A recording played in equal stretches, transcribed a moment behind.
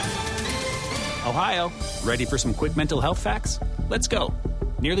Ohio, ready for some quick mental health facts? Let's go.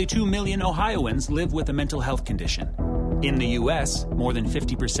 Nearly 2 million Ohioans live with a mental health condition. In the U.S., more than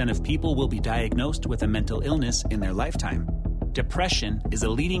 50% of people will be diagnosed with a mental illness in their lifetime. Depression is a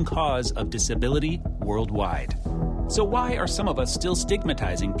leading cause of disability worldwide. So why are some of us still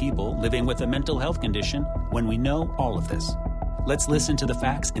stigmatizing people living with a mental health condition when we know all of this? Let's listen to the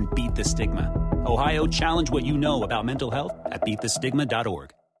facts and beat the stigma. Ohio, challenge what you know about mental health at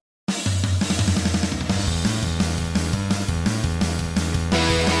beatthestigma.org.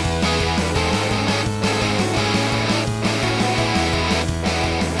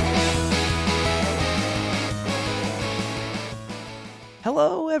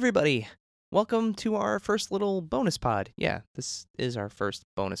 Hello, everybody. Welcome to our first little bonus pod. Yeah, this is our first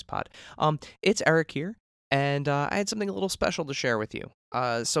bonus pod. It's Eric here, and I had something a little special to share with you.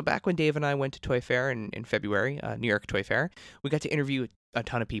 So back when Dave and I went to Toy Fair in February, New York Toy Fair, we got to interview a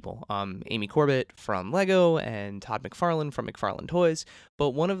ton of people. Amy Corbett from Lego and Todd McFarlane from McFarlane Toys. But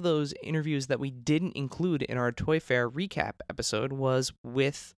one of those interviews that we didn't include in our Toy Fair recap episode was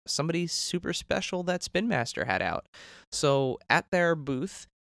with somebody super special that Spin Master had out. So at their booth,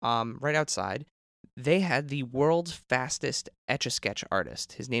 right outside, they had the world's fastest Etch-a-Sketch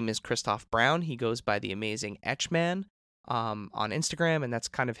artist. His name is Christoph Brown. He goes by the Amazing Etchman on Instagram, and that's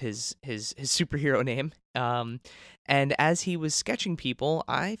kind of his superhero name. And as he was sketching people,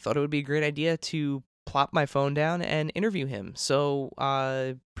 I thought it would be a great idea to plop my phone down and interview him. So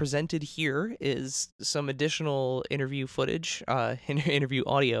presented here is some additional interview footage, interview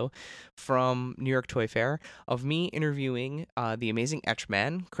audio from New York Toy Fair of me interviewing the Amazing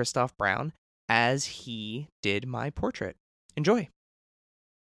Etchman, Christoph Brown, as he did my portrait. Enjoy.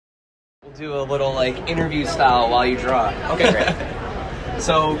 We'll do a little interview style while you draw. Okay, great.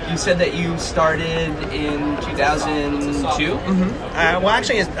 So you said that you started in 2002? Mm-hmm. Well,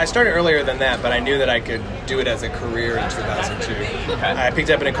 actually, I started earlier than that, but I knew that I could do it as a career in 2002. Okay. I picked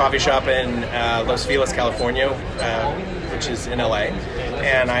up in a coffee shop in Los Feliz, California, which is in LA,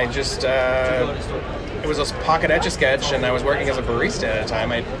 and I just... it was a pocket Etch-a-Sketch, and I was working as a barista at a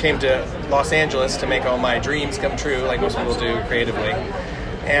time. I came to Los Angeles to make all my dreams come true, like most people do creatively.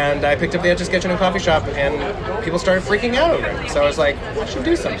 And I picked up the Etch-a-Sketch in a coffee shop, and people started freaking out over it. So I was like, I should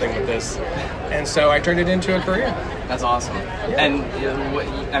do something with this. And so I turned it into a career. That's awesome. Yeah.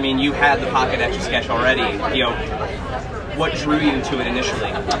 And, you had the pocket Etch-a-Sketch already. What drew you to it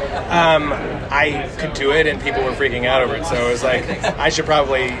initially? I could do it, and people were freaking out over it. So I was like, I should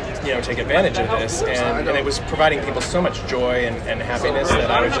probably, take advantage of this. And it was providing people so much joy and happiness that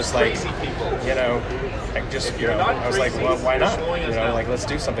I was just like, I was like, well, why not? Let's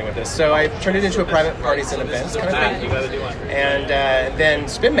do something with this. So I turned it into a private parties and events kind of thing. And then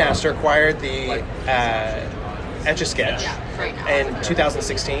Spin Master acquired the Etch-a-Sketch in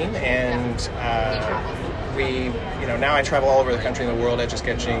 2016, and we, now I travel all over the country and the world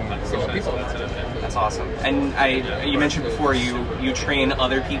etch-a-sketching people. That's awesome. And you mentioned before you train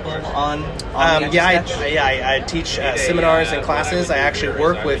other people on Etch-a-Sketch? I teach seminars and classes. I actually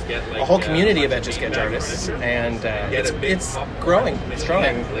work with a whole community of Etch-a-Sketch artists, and it's growing. It's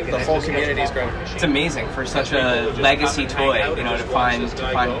growing. The whole community is growing. It's amazing for such a legacy toy, to find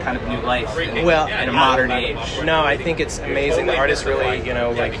kind of new life in a modern age. No, I think it's amazing. The artists really,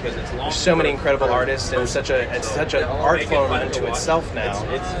 there's so many incredible artists, and it's such an art form unto itself now.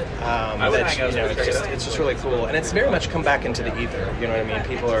 It's just really cool, and it's very much come back into the ether. You know what I mean?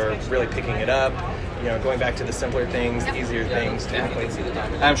 People are really picking it up. Going back to the simpler things, the easier things.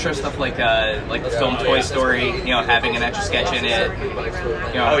 I'm sure stuff like the film Toy Story, having an Etch-a-Sketch in it.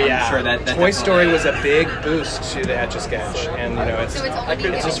 I'm sure that Toy Story was a big boost to the Etch-a-Sketch, and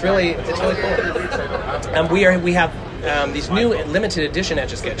it's really cool. And we have these new limited edition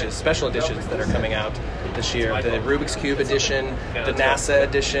Etch-a-Sketches, special editions that are coming out this year. The Rubik's Cube edition, the NASA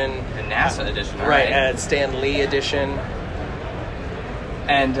edition. The NASA edition, right? And Stan Lee edition.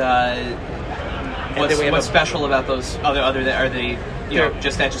 And what's special about those? Other than are they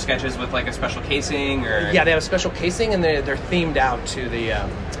just Etch-a-Sketches with a special casing, or? Yeah, they have a special casing, and they're themed out to the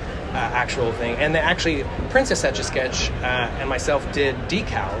actual thing. And Princess Etch-a-Sketch and myself did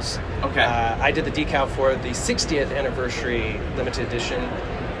decals. Okay. I did the decal for the 60th anniversary limited edition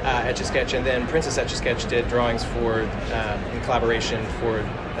Etch-a-Sketch, and then Princess Etch-a-Sketch did drawings for in collaboration for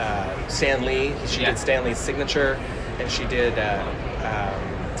Stan Lee. She did Stan Lee's signature, and she did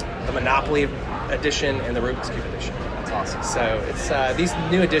the Monopoly edition and the Rubik's Cube edition. That's awesome. So it's these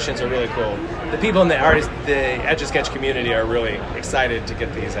new editions are really cool. The people in the Etch-a-Sketch community are really excited to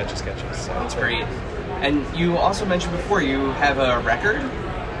get these Etch-a-Sketches. So that's great. And you also mentioned before you have a record.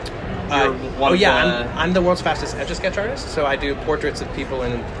 I'm the world's fastest Etch-a-Sketch artist, so I do portraits of people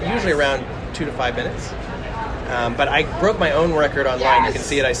in usually around 2 to 5 minutes. But I broke my own record online. You can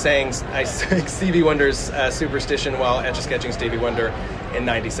see it. I sang Stevie Wonder's Superstition while Etch-a-Sketching Stevie Wonder in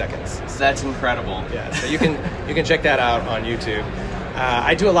 90 seconds. That's incredible. Yeah, so you can check that out on YouTube.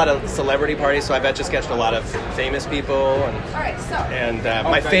 I do a lot of celebrity parties, so I've Etch-a-Sketched a lot of famous people, and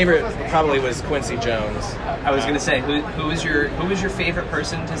my favorite probably was Quincy Jones. I was going to say, who was your favorite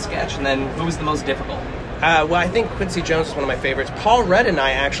person to sketch, and then who was the most difficult? Well, I think Quincy Jones was one of my favorites. Paul Rudd and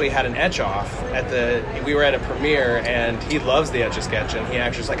I actually had an etch-off we were at a premiere, and he loves the Etch-a-Sketch, and he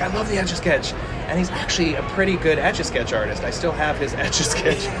actually was like, I love the Etch-a-Sketch, and he's actually a pretty good Etch-a-Sketch artist. I still have his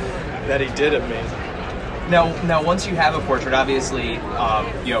Etch-a-Sketch that he did of me. Now, once you have a portrait, obviously,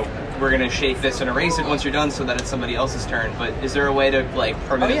 we're going to shake this and erase it once you're done so that it's somebody else's turn, but is there a way to,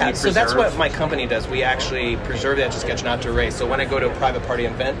 permanently preserve? So that's what my company does. We actually preserve the Etch-a-Sketch, not to erase. So when I go to a private party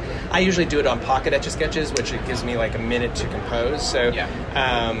event, I usually do it on pocket Etch-a-Sketches, which it gives me a minute to compose. So,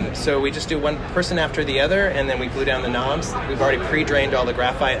 so we just do one person after the other, and then we glue down the knobs. We've already pre-drained all the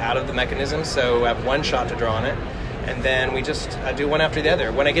graphite out of the mechanism, so I have one shot to draw on it. And then we just do one after the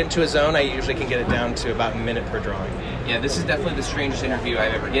other. When I get into a zone, I usually can get it down to about a minute per drawing. Yeah, this is definitely the strangest interview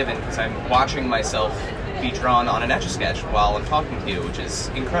I've ever given, because I'm watching myself be drawn on an Etch-a-Sketch while I'm talking to you, which is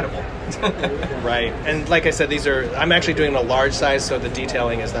incredible. Right. And like I said, I'm actually doing a large size, so the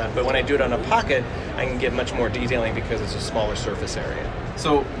detailing is not. But when I do it on a pocket, I can get much more detailing because it's a smaller surface area.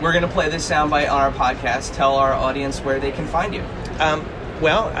 So we're going to play this soundbite on our podcast. Tell our audience where they can find you.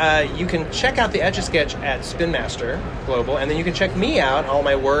 You can check out the Etch-a-Sketch at Spin Master Global, and then you can check me out, all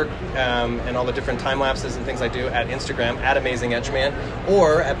my work, and all the different time lapses and things I do at Instagram at Amazing Etchman,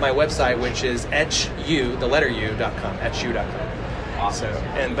 or at my website, which is etchu.com, etchu.com.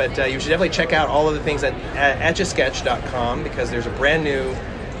 Awesome. But you should definitely check out all of the things at etchasketch.com, because there's a brand new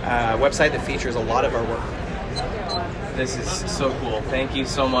website that features a lot of our work. This is so cool. Thank you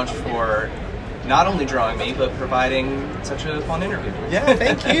so much for not only drawing me, but providing such a fun interview. Yeah,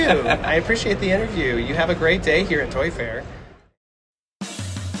 thank you. I appreciate the interview. You have a great day here at Toy Fair.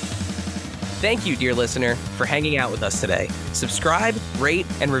 Thank you, dear listener, for hanging out with us today. Subscribe, rate,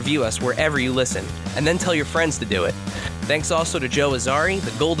 and review us wherever you listen, and then tell your friends to do it. Thanks also to Joe Azari,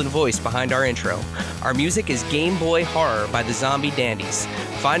 the golden voice behind our intro. Our music is Game Boy Horror by the Zombie Dandies.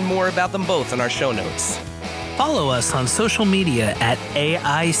 Find more about them both in our show notes. Follow us on social media at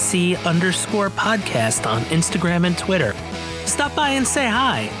AIC_podcast on Instagram and Twitter. Stop by and say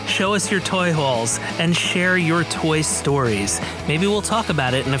hi, show us your toy hauls, and share your toy stories. Maybe we'll talk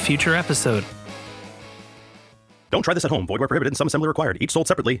about it in a future episode. Don't try this at home. Void where prohibited and some assembly required. Each sold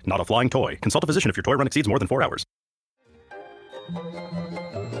separately, not a flying toy. Consult a physician if your toy run exceeds more than 4 hours.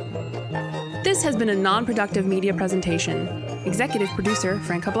 This has been a non-productive media presentation. Executive producer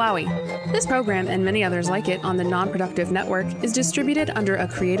Frank Hablawi. This program and many others like it on the Non-Productive Network is distributed under a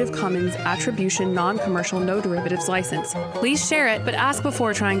Creative Commons Attribution Non-Commercial No Derivatives license. Please share it, but ask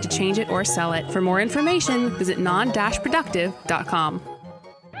before trying to change it or sell it. For more information, visit non-productive.com.